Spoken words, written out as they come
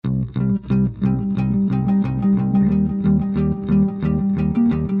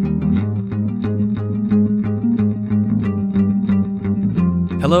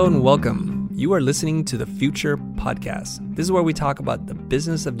Hello and welcome. You are listening to the Future Podcast. This is where we talk about the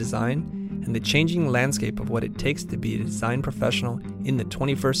business of design and the changing landscape of what it takes to be a design professional in the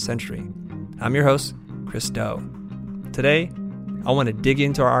 21st century. I'm your host, Chris Doe. Today, I want to dig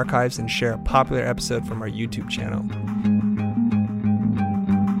into our archives and share a popular episode from our YouTube channel.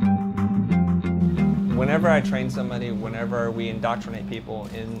 Whenever I train somebody, whenever we indoctrinate people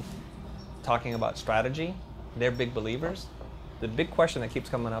in talking about strategy, they're big believers. The big question that keeps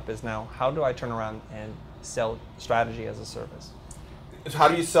coming up is now, how do I turn around and sell strategy as a service? How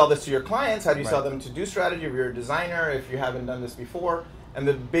do you sell this to your clients? How do you sell them to do strategy if you're a designer, if you haven't done this before? And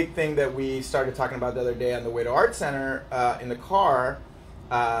the big thing that we started talking about the other day on the way to Art Center in the car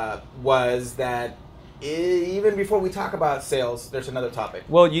was that even before we talk about sales, there's another topic.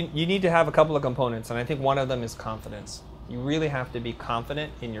 Well, you need to have a couple of components, and I think one of them is confidence. You really have to be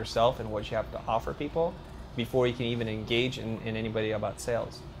confident in yourself and what you have to offer people before you can even engage in anybody about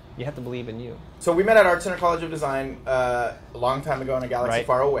sales. You have to believe in you. So we met at Art Center College of Design a long time ago in a galaxy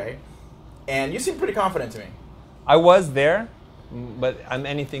far away, and you seemed pretty confident to me. I was there, but I'm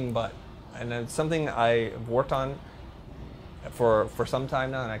anything but. And it's something I've worked on for some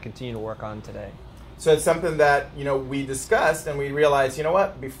time now, and I continue to work on today. So it's something that, we discussed, and we realized,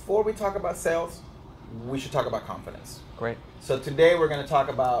 before we talk about sales, we should talk about confidence. Great. So today we're going to talk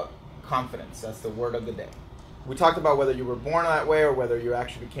about confidence. That's the word of the day. We talked about whether you were born that way or whether you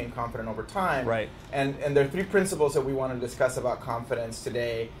actually became confident over time. Right. And there are three principles that we want to discuss about confidence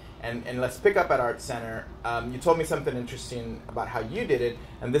today. And let's pick up at Art Center. You told me something interesting about how you did it,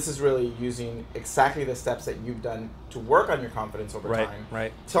 and this is really using exactly the steps that you've done to work on your confidence over time.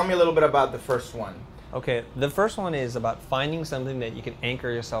 Right. Tell me a little bit about the first one. Okay, the first one is about finding something that you can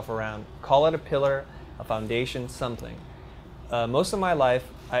anchor yourself around. Call it a pillar, a foundation, something. Most of my life,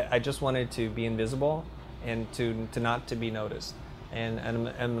 I just wanted to be invisible and to not to be noticed. And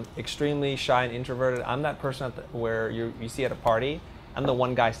I'm extremely shy and introverted. I'm that person where you see at a party. I'm the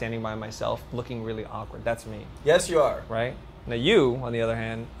one guy standing by myself looking really awkward. That's me. Yes, you are. Right? Now you, on the other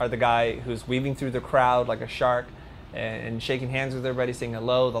hand, are the guy who's weaving through the crowd like a shark and shaking hands with everybody, saying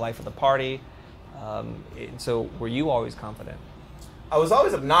hello, the life of the party. So were you always confident? I was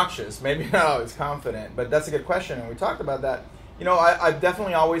always obnoxious, maybe not always confident, but that's a good question, and we talked about that. I've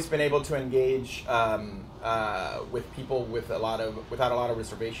definitely always been able to engage with people without a lot of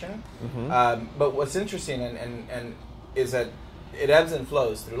reservation. Mm-hmm. But what's interesting and is that it ebbs and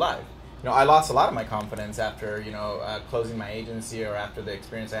flows through life. I lost a lot of my confidence after closing my agency or after the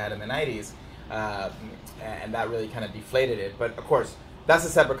experience I had in the 90s, and that really kind of deflated it. But of course, that's a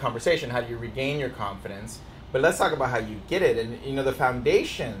separate conversation. How do you regain your confidence? But let's talk about how you get it. And the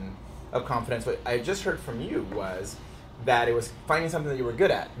foundation of confidence, what I just heard from you was that it was finding something that you were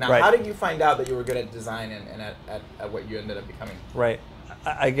good at. Now, How did you find out that you were good at design and at what you ended up becoming? Right.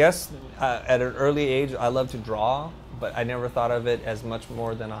 I guess at an early age, I loved to draw, but I never thought of it as much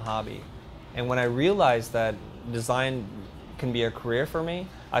more than a hobby. And when I realized that design can be a career for me,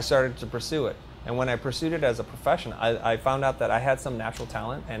 I started to pursue it. And when I pursued it as a profession, I found out that I had some natural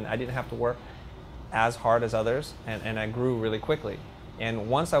talent and I didn't have to work as hard as others, and I grew really quickly. And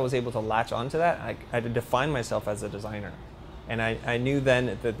once I was able to latch onto that, I had to define myself as a designer. And I knew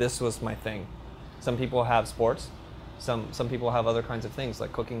then that this was my thing. Some people have sports, some people have other kinds of things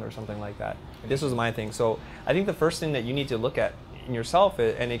like cooking or something like that. This was my thing. So I think the first thing that you need to look at in yourself,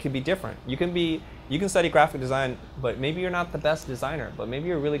 and it could be different. You can study graphic design, but maybe you're not the best designer, but maybe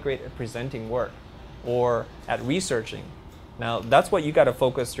you're really great at presenting work or at researching. Now, that's what you got to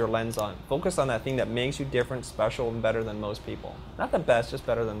focus your lens on. Focus on that thing that makes you different, special, and better than most people. Not the best, just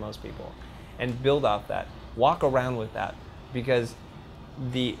better than most people. And build off that. Walk around with that. Because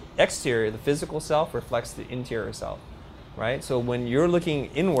the exterior, the physical self, reflects the interior self. Right? So when you're looking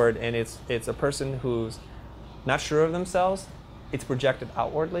inward and it's a person who's not sure of themselves, it's projected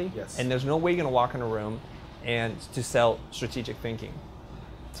outwardly. Yes. And there's no way you're going to walk in a room and to sell strategic thinking.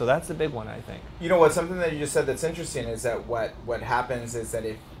 So that's the big one, I think. Something that you just said that's interesting is that what happens is that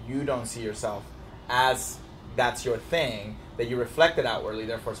if you don't see yourself as that's your thing, that you reflect it outwardly,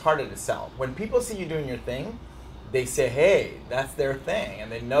 therefore it's harder to sell. When people see you doing your thing, they say, hey, that's their thing,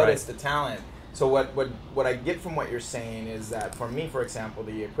 and they notice the talent. So what I get from what you're saying is that for me, for example,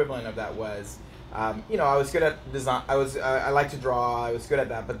 the equivalent of that was, I was good at design. I like to draw. I was good at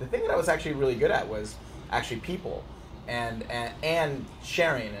that. But the thing that I was actually really good at was actually people. And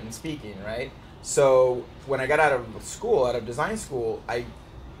sharing and speaking, right? So when I got out of design school, I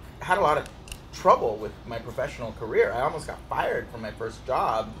had a lot of trouble with my professional career. I almost got fired from my first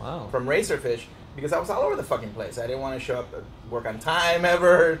job from Razorfish because I was all over the fucking place. I didn't want to show up at work on time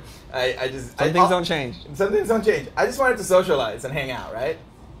ever. Some things don't change. Some things don't change. I just wanted to socialize and hang out, right?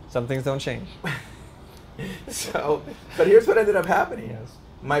 Some things don't change. So, but here's what ended up happening. Yes.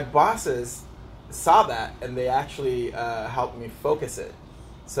 My bosses saw that, and they actually helped me focus it.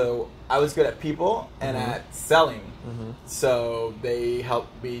 So I was good at people and at selling. So they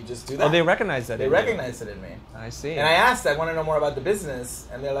helped me just do that. Oh, they recognized that. They recognized it in me. I see. And I asked, I want to know more about the business,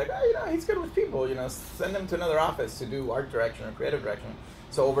 and they're like, oh, you know, he's good with people. You know, send him to another office to do art direction or creative direction.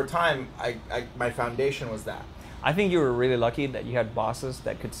 So over time, my foundation was that. I think you were really lucky that you had bosses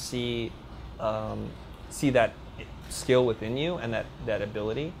that could see that skill within you and that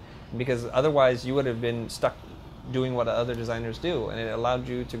ability, because otherwise you would have been stuck doing what other designers do, and it allowed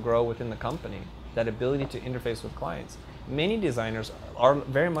you to grow within the company, that ability to interface with clients. Many designers are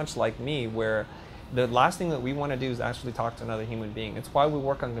very much like me, where the last thing that we want to do is actually talk to another human being. It's why we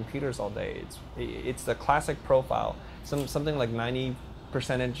work on computers all day. It's the classic profile. Something like 90%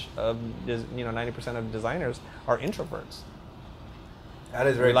 of designers are introverts. That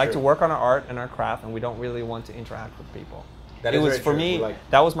is very We like true. to work on our art and our craft, and we don't really want to interact with people. That it is was very for true. me.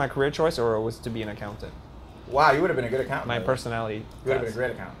 That was my career choice, or it was to be an accountant. Wow, you would have been a good accountant. My personality. You would have been a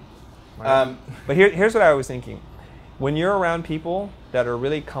great accountant. Right. But here's what I was thinking. When you're around people that are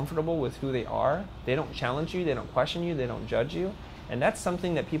really comfortable with who they are, they don't challenge you, they don't question you, they don't judge you, and that's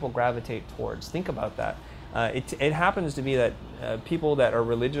something that people gravitate towards. Think about that. It happens to be that people that are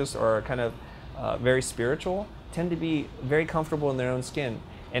religious or kind of very spiritual tend to be very comfortable in their own skin.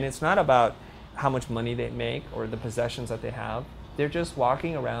 And it's not about how much money they make or the possessions that they have. They're just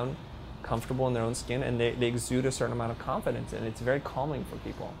walking around comfortable in their own skin, and they exude a certain amount of confidence, and it's very calming for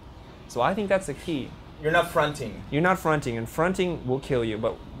people. So I think that's the key. You're not fronting. You're not fronting, and fronting will kill you,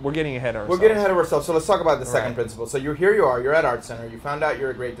 but we're getting ahead of ourselves. We're getting ahead of ourselves, so let's talk about the second Right. principle. So here you are, you're at Art Center, you found out you're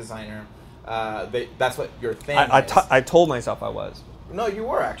a great designer. That's what your thing is. I told myself I was. No, you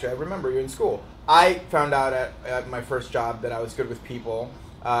were actually. I remember you in school. I found out at my first job that I was good with people,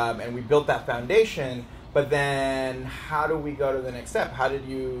 and we built that foundation. But then, how do we go to the next step? How did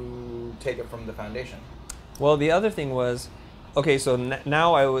you take it from the foundation? Well, the other thing was, okay, so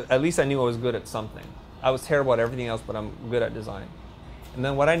now at least I knew I was good at something. I was terrible at everything else, but I'm good at design. And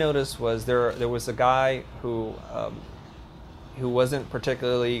then what I noticed was there was a guy who wasn't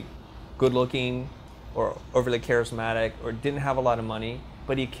particularly good looking or overly charismatic or didn't have a lot of money,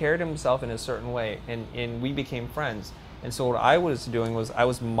 but he carried himself in a certain way, and we became friends. And so what I was doing was I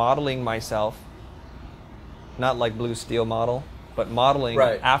was modeling myself, not like Blue Steel model, but modeling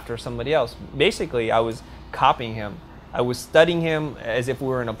after somebody else. Basically, I was copying him. I was studying him as if we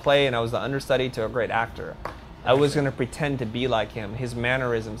were in a play, and I was the understudy to a great actor. I was going to pretend to be like him, his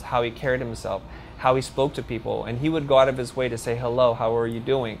mannerisms, how he carried himself, how he spoke to people, and he would go out of his way to say hello, how are you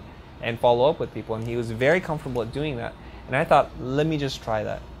doing, and follow up with people, and he was very comfortable at doing that. And I thought, let me just try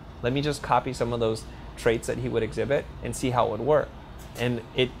that. Let me just copy some of those traits that he would exhibit and see how it would work. And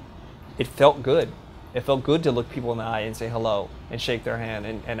it felt good. It felt good to look people in the eye and say hello and shake their hand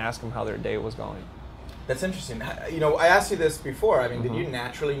and ask them how their day was going. That's interesting. You know, I asked you this before. I mean, did you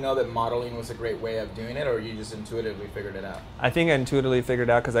naturally know that modeling was a great way of doing it, or you just intuitively figured it out? I think I intuitively figured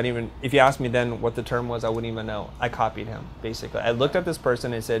it out, because I didn't even, if you asked me then what the term was, I wouldn't even know. I copied him, basically. I looked at this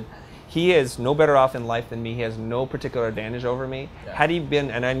person and said, he is no better off in life than me. He has no particular advantage over me. Yeah. Had he been,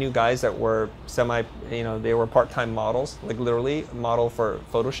 and I knew guys that were they were part-time models, like literally model for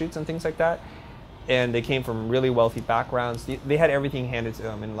photo shoots and things like that. And they came from really wealthy backgrounds. They had everything handed to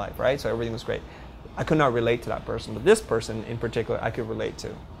them in life, right? So everything was great. I could not relate to that person, but this person in particular, I could relate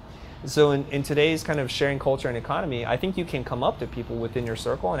to. So in today's kind of sharing culture and economy, I think you can come up to people within your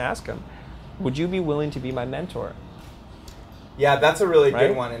circle and ask them, would you be willing to be my mentor? Yeah, that's a really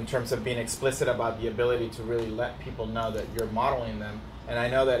good one in terms of being explicit about the ability to really let people know that you're modeling them. And I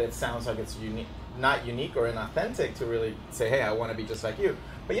know that it sounds like it's not unique or inauthentic to really say, hey, I want to be just like you.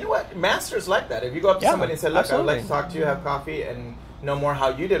 But you know what? Masters like that. If you go up to somebody and say, look, I would like to talk to you, have coffee, and know more how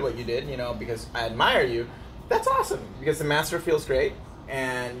you did what you did, because I admire you, that's awesome. Because the master feels great,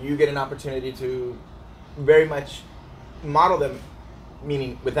 and you get an opportunity to very much model them,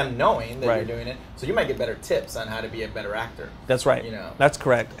 meaning with them knowing that you're doing it. So you might get better tips on how to be a better actor. That's right. That's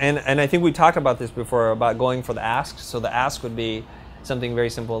correct. And I think we talked about this before, about going for the ask. So the ask would be something very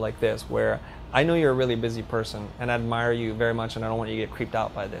simple like this, where I know you're a really busy person, and I admire you very much, and I don't want you to get creeped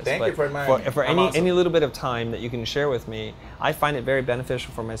out by this. Thank you for admiring me. For any little bit of time that you can share with me, I find it very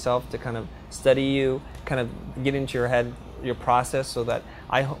beneficial for myself to kind of study you, kind of get into your head, your process, so that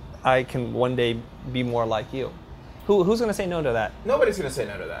I can one day be more like you. Who's going to say no to that? Nobody's going to say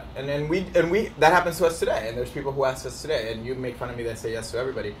no to that. And we that happens to us today. And there's people who ask us today, and you make fun of me that say yes to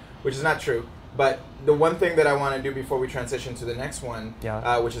everybody, which is not true. But the one thing that I want to do before we transition to the next one,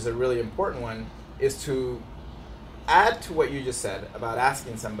 which is a really important one, is to add to what you just said about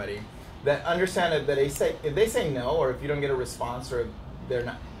asking somebody, that understand that if they say no, or if you don't get a response, or they're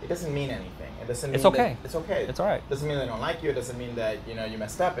not, it doesn't mean anything. It doesn't mean It's okay. It's okay. It's all right. It doesn't mean they don't like you. It doesn't mean that you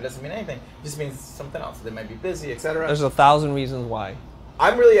messed up. It doesn't mean anything. It just means something else. They might be busy, etc. There's 1,000 reasons why.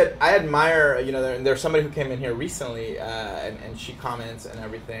 I admire, there's somebody who came in here recently, and she comments and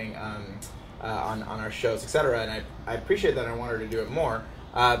everything on our shows, etc. And I appreciate that. I want her to do it more.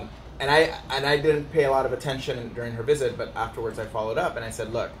 And I didn't pay a lot of attention during her visit, but afterwards I followed up and I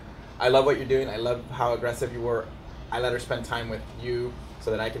said, look, I love what you're doing. I love how aggressive you were. I let her spend time with you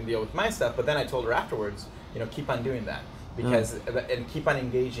so that I can deal with my stuff. But then I told her afterwards, keep on doing that, because and keep on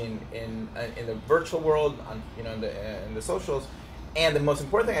engaging in the virtual world, in the socials. And the most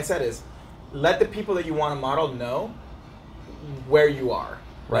important thing I said is, let the people that you want to model know where you are.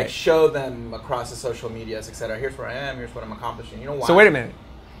 Right. Like, show them across the social medias, etc. Here's where I am. Here's what I'm accomplishing. You know why? So wait a minute.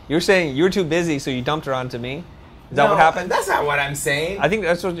 You're saying you were too busy, so you dumped her onto me? Is that what happened? That's not what I'm saying. I think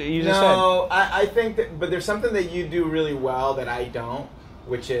that's what you just said. No, I think that, but there's something that you do really well that I don't,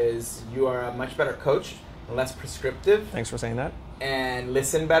 which is you are a much better coach, less prescriptive. Thanks for saying that. And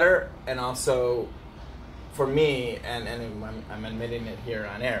listen better, and also, for me, and I'm admitting it here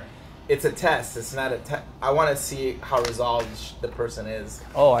on air, it's a test. It's not a test. I want to see how resolved the person is.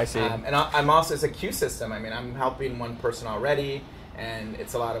 Oh, I see. And I'm also, it's a queue system. I mean, I'm helping one person already, and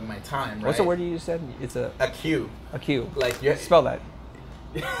it's a lot of my time, right? What's the word you said? It's a queue. A queue. Like, you spell that.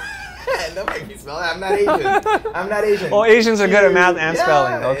 Don't make me spell it. I'm not Asian. I'm not Asian. Oh, Asians are good at math and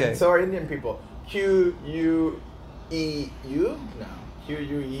spelling. Okay. And so are Indian people. Q-U-E-U? No.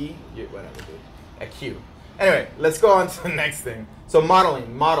 Q-U-E? Whatever, dude. A Q. Anyway, let's go on to the next thing. So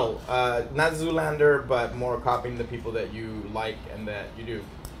modeling. Model. Not Zoolander, but more copying the people that you like and that you do.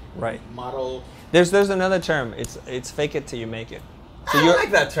 Right. Model. There's another term. It's fake it till you make it. So I like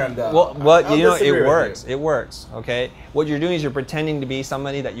that term, though. Well, it works. It works. Okay. What you're doing is you're pretending to be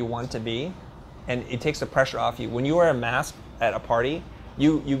somebody that you want to be, and it takes the pressure off you. When you wear a mask at a party,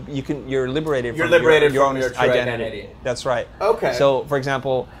 you're liberated from your own true identity. That's right. Okay. So, for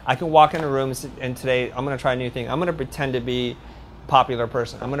example, I can walk in a room and today I'm going to try a new thing. I'm going to pretend to be a popular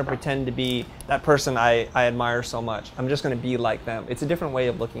person. I'm going to pretend to be that person I admire so much. I'm just going to be like them. It's a different way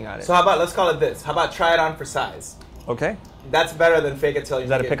of looking at it. So how about, let's call it this. How about try it on for size? Okay. That's better than fake it till you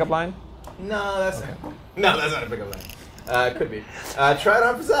make it. Is that a pickup line? No, that's not a pickup line. It could be. Try it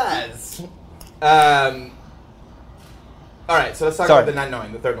on for size. All right, so let's talk about the not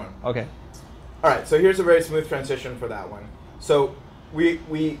knowing, the third one. Okay. All right, so here's a very smooth transition for that one. So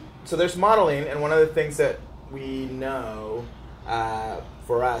so there's modeling, and one of the things that we know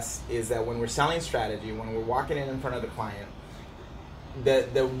for us is that when we're selling strategy, when we're walking in front of the client,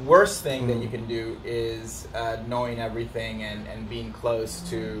 the worst thing that you can do is knowing everything and being close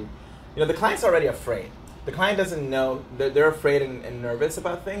to, the client's already afraid. The client doesn't know, they're afraid and nervous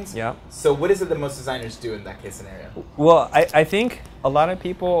about things. Yeah. So what is it that most designers do in that case scenario? Well, I think a lot of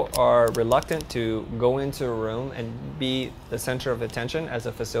people are reluctant to go into a room and be the center of attention as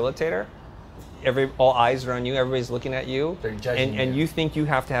a facilitator. All eyes are on you, everybody's looking at you. They're judging and you think you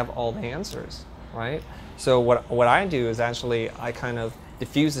have to have all the answers, right? So what I do is actually I kind of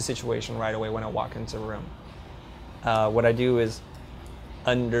diffuse the situation right away when I walk into a room. What I do is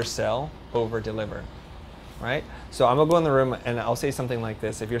undersell, over deliver, right? So I'm gonna go in the room and I'll say something like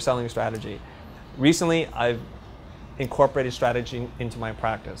this. If you're selling strategy, recently I've incorporated strategy into my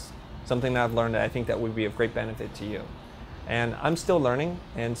practice. Something that I've learned that I think that would be of great benefit to you. And I'm still learning,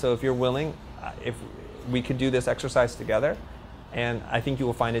 and so if you're willing, if we could do this exercise together, and I think you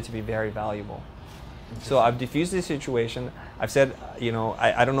will find it to be very valuable. So I've diffused the situation. I've said,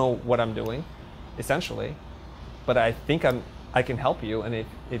 I don't know what I'm doing, essentially, but I think I can help you, and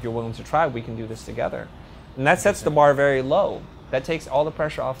if you're willing to try, we can do this together. And that sets the bar very low. That takes all the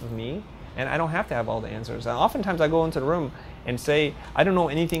pressure off of me, and I don't have to have all the answers. And oftentimes I go into the room and say, I don't know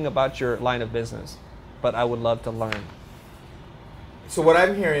anything about your line of business, but I would love to learn. So what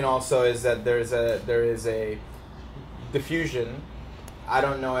I'm hearing also is that there is a diffusion. I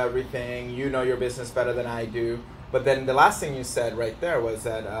don't know everything. You know your business better than I do. But then the last thing you said right there was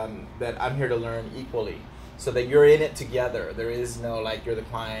that that I'm here to learn equally, so that you're in it together. There is no like you're the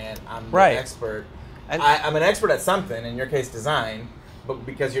client, I'm the expert. And I'm an expert at something, in your case design, but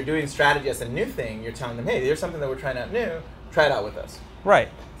because you're doing strategy as a new thing, you're telling them, hey, there's something that we're trying out new, try it out with us. Right.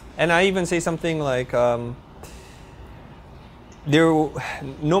 And I even say something like, no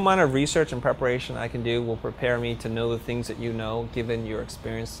amount of research and preparation I can do will prepare me to know the things that you know, given your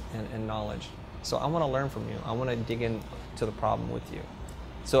experience and knowledge. So I want to learn from you. I want to dig into the problem with you.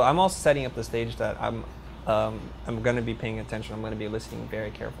 So I'm also setting up the stage that I'm going to be paying attention. I'm going to be listening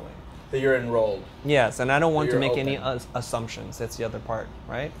very carefully. That you're enrolled. Yes, and I don't want to make any open. assumptions. That's the other part,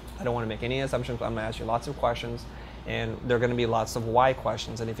 right? I don't want to make any assumptions. I'm going to ask you lots of questions, and there are going to be lots of why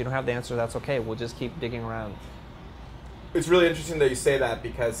questions. And if you don't have the answer, that's okay. We'll just keep digging around. It's really interesting that you say that,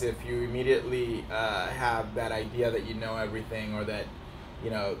 because if you immediately have that idea that you know everything, or that,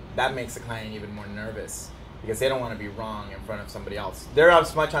 that makes the client even more nervous, because they don't want to be wrong in front of somebody else. They're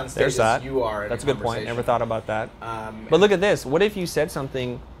as much on stage as you are. That's a good point. Never thought about that. But look at this. What if you said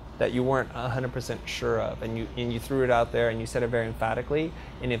something that you weren't 100% sure of, and you threw it out there, and you said it very emphatically,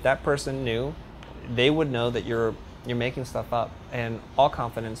 and if that person knew, they would know that you're making stuff up, and all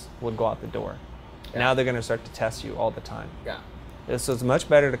confidence would go out the door. Yeah. Now they're going to start to test you all the time. Yeah. So it's much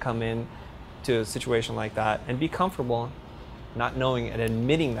better to come in to a situation like that and be comfortable not knowing and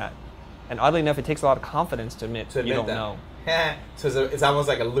admitting that. And oddly enough, it takes a lot of confidence to admit you don't know. So it's almost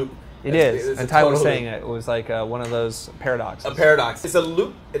like a loop. It is. And Ty was saying it was like one of those paradoxes. A paradox. It's a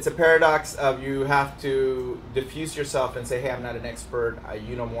loop. It's a paradox of you have to diffuse yourself and say, hey, I'm not an expert.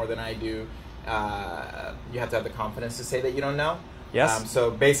 You know more than I do. You have to have the confidence to say that you don't know. Yes. So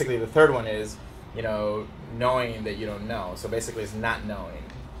basically the third one is, knowing that you don't know. So basically it's not knowing.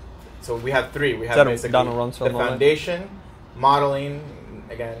 So we have three. We have basically the foundation, modeling,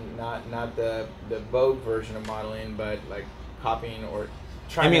 again, not the Vogue version of modeling, but like copying or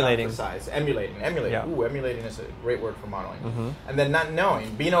trying emulating. to emphasize. Emulating. Yeah. Ooh, emulating is a great word for modeling. Mm-hmm. And then not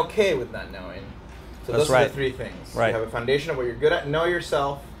knowing, being okay with not knowing. So That's those are the three things. Right. You have a foundation of what you're good at, know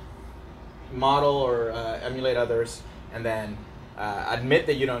yourself, model or emulate others, and then admit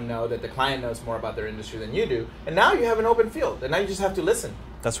that you don't know, that the client knows more about their industry than you do, and now you have an open field, and now you just have to listen.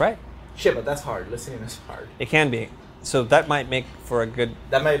 That's right. Shit, but that's hard. Listening is hard. It can be. So that might make for a good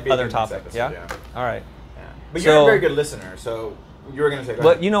other topic. Episode, yeah? All right. Yeah. But you're a very good listener, so you were going to say, go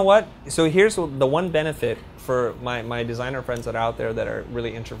ahead. You know what? So here's the one benefit for my designer friends that are out there that are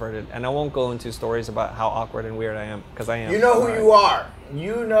really introverted, and I won't go into stories about how awkward and weird I am, because I am. You know who you are.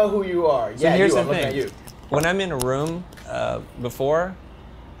 You know who you are. So yeah, here's the I'm looking thing. at you. When I'm in a room before,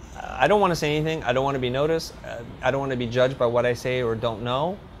 I don't want to say anything. I don't want to be noticed. I don't want to be judged by what I say or don't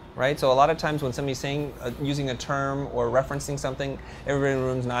know. Right? So a lot of times when somebody's saying, using a term or referencing something, everybody in the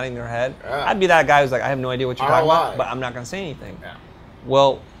room's nodding their head. I'd be that guy who's like, I have no idea what you're talking about, but I'm not going to say anything. Yeah.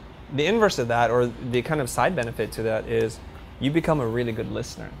 Well, the inverse of that, or the kind of side benefit to that, is you become a really good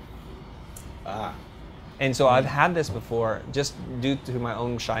listener. And so I've had this before, just due to my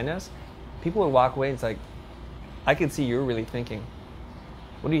own shyness. People would walk away and it's like, I can see you're really thinking.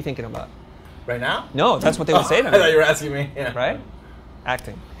 What are you thinking about? Right now? No, that's what they would say to me. I thought you were asking me. Yeah. Right?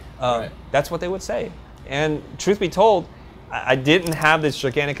 Acting. Right. That's what they would say. And truth be told, I didn't have this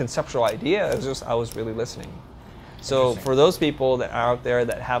gigantic conceptual idea. It was just I was really listening. So for those people that are out there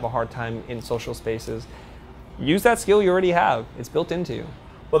that have a hard time in social spaces, use that skill you already have. It's built into you.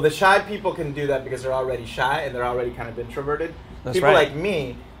 Well, the shy people can do that because they're already shy and they're already kind of introverted. That's people right. like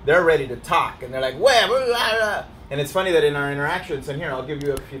me, they're ready to talk and they're like, blah, blah, blah, blah. And it's funny that in our interactions, and here I'll give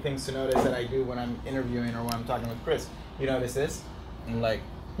you a few things to notice that I do when I'm interviewing or when I'm talking with Chris. You notice this? I'm like,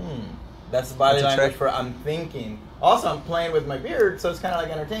 that's the body language for I'm thinking. Also, I'm playing with my beard, so it's kind of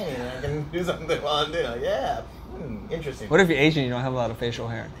like entertaining. And I can do something while I'm doing it. Like, yeah, interesting. What if you're Asian and you don't have a lot of facial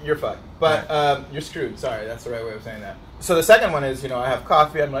hair? You're fucked. But you're screwed. Sorry, that's the right way of saying that. So the second one is, I have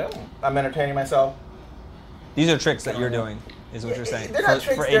coffee. I'm like, I'm entertaining myself. These are tricks that you're doing, is what you're saying. They're not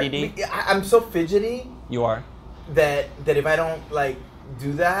tricks. For ADD? I'm so fidgety. You are. That if I don't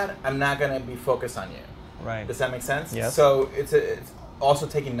do that, I'm not gonna be focused on you. Right. Does that make sense? Yes. So it's also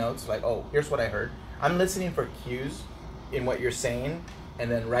taking notes. Like, oh, here's what I heard. I'm listening for cues in what you're saying,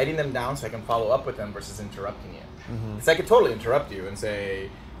 and then writing them down so I can follow up with them versus interrupting you. Because I could totally interrupt you and say,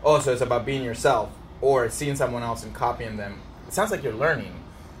 oh, so it's about being yourself, or seeing someone else and copying them. It sounds like you're learning,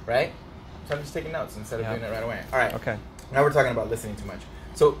 right? So I'm just taking notes instead of doing it right away. All right. Okay. Now we're talking about listening too much.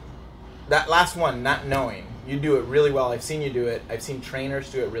 So that last one, not knowing, you do it really well. I've seen you do it. I've seen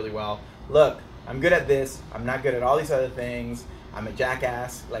trainers do it really well. Look, I'm good at this. I'm not good at all these other things. I'm a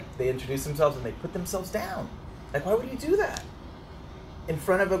jackass. Like, they introduce themselves and they put themselves down. Like, why would you do that? In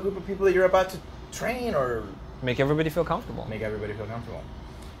front of a group of people that you're about to train or... Make everybody feel comfortable. Make everybody feel comfortable.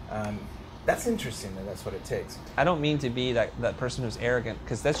 That's interesting that that's what it takes. I don't mean to be that person who's arrogant,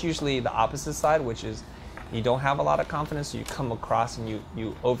 because that's usually the opposite side, which is you don't have a lot of confidence, so you come across and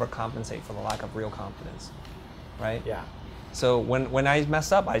you overcompensate for the lack of real confidence, right? Yeah. So when I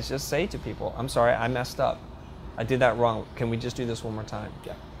mess up, I just say to people, I'm sorry, I messed up. I did that wrong. Can we just do this one more time?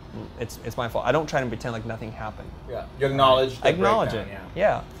 Yeah. It's my fault. I don't try to pretend like nothing happened. Yeah. You acknowledge the I acknowledge it. breakdown,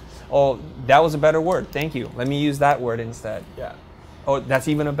 Yeah. Oh, that was a better word. Thank you. Let me use that word instead. Yeah. Oh, that's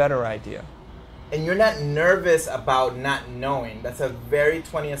even a better idea. And you're not nervous about not knowing. That's a very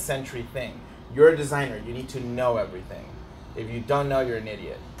 20th century thing. You're a designer. You need to know everything. If you don't know, you're an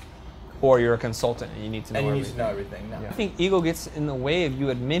idiot. Or you're a consultant and you need to know And you everything. need to know everything. No. Yeah. I think ego gets in the way of you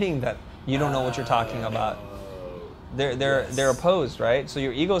admitting that you don't know what you're talking about. They're opposed, right? So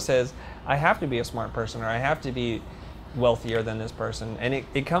your ego says, I have to be a smart person, or I have to be wealthier than this person. And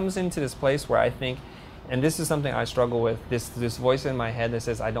it comes into this place where I think, and this is something I struggle with, this voice in my head that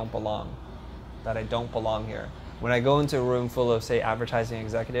says I don't belong, that I don't belong here. When I go into a room full of, say, advertising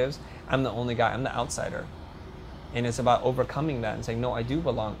executives, I'm the only guy, I'm the outsider. And it's about overcoming that and saying, no, I do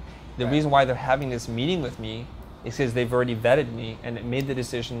belong. The reason why they're having this meeting with me is because they've already vetted me and made the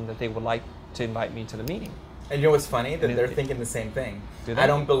decision that they would like to invite me to the meeting. And you know what's funny? That they're thinking the same thing. I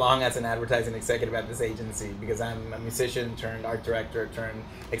don't belong as an advertising executive at this agency because I'm a musician turned art director turned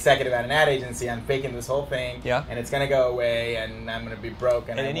executive at an ad agency. I'm faking this whole thing, and it's gonna go away, and I'm gonna be broke.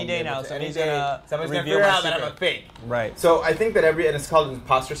 And any day now, someone's gonna figure out that I'm a fake. Right. So I think that and it's called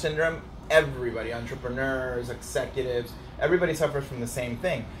imposter syndrome. Everybody, entrepreneurs, executives, everybody suffers from the same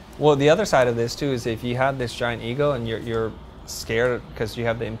thing. Well, the other side of this too is if you have this giant ego and you're scared because you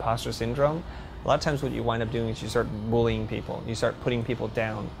have the imposter syndrome, a lot of times what you wind up doing is you start bullying people. You start putting people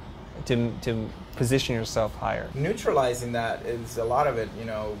down to position yourself higher. Neutralizing that is a lot of it,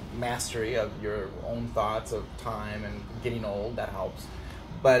 mastery of your own thoughts of time and getting old, that helps.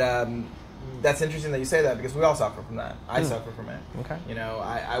 But that's interesting that you say that because we all suffer from that. I suffer from it. Okay.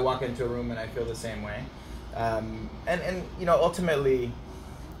 I walk into a room and I feel the same way. And ultimately,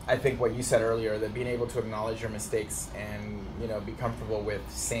 I think what you said earlier, that being able to acknowledge your mistakes and, be comfortable with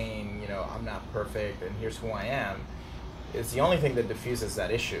saying, I'm not perfect and here's who I am, is the only thing that diffuses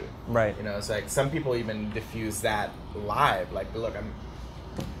that issue. Right. It's like some people even diffuse that live. Like, look,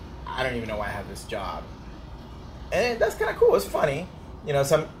 I don't even know why I have this job. And that's kind of cool. It's funny.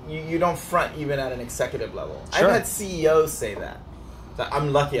 You don't front even at an executive level. Sure. I've had CEOs say that. So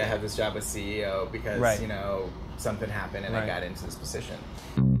I'm lucky I have this job as CEO because, something happened and I got into this position.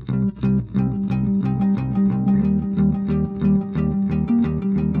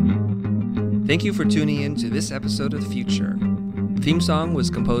 Thank you for tuning in to this episode of The Future. The theme song was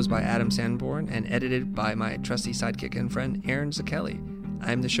composed by Adam Sanborn and edited by my trusty sidekick and friend Aaron Zakelli.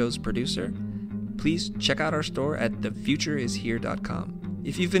 I'm the show's producer. Please check out our store at thefutureishere.com.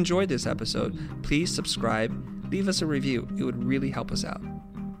 If you've enjoyed this episode, please subscribe, leave us a review. It would really help us out.